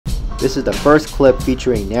This is the first clip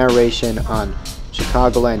featuring narration on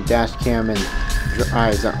Chicagoland Dashcam and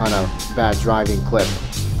eyes on a bad driving clip.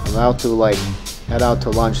 I'm about to head out to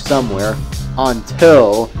lunch somewhere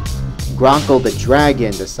until Gronkle the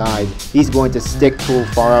Dragon decides he's going to stick too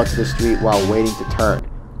far out to the street while waiting to turn.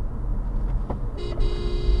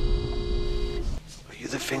 Are you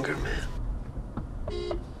the finger man?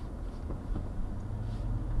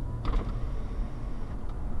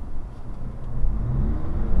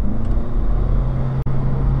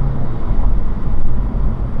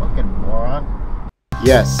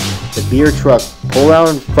 Yes, the beer truck pulled out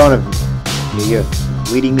in front of me,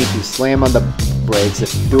 leading me to slam on the brakes,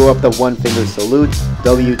 threw up the one finger salute,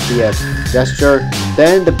 WTF gesture,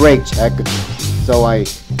 then the brake check, so I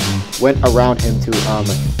went around him to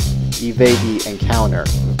evade the encounter.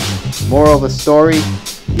 Moral of the story,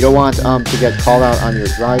 you don't want to get called out on your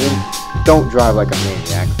driving, don't drive like a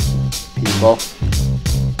maniac, people.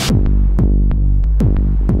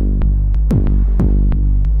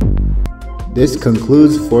 This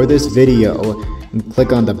concludes for this video.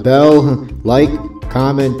 Click on the bell, like,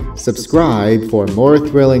 comment, subscribe for more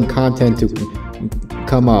thrilling content to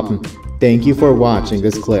come up. Thank you for watching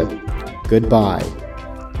this clip. Goodbye.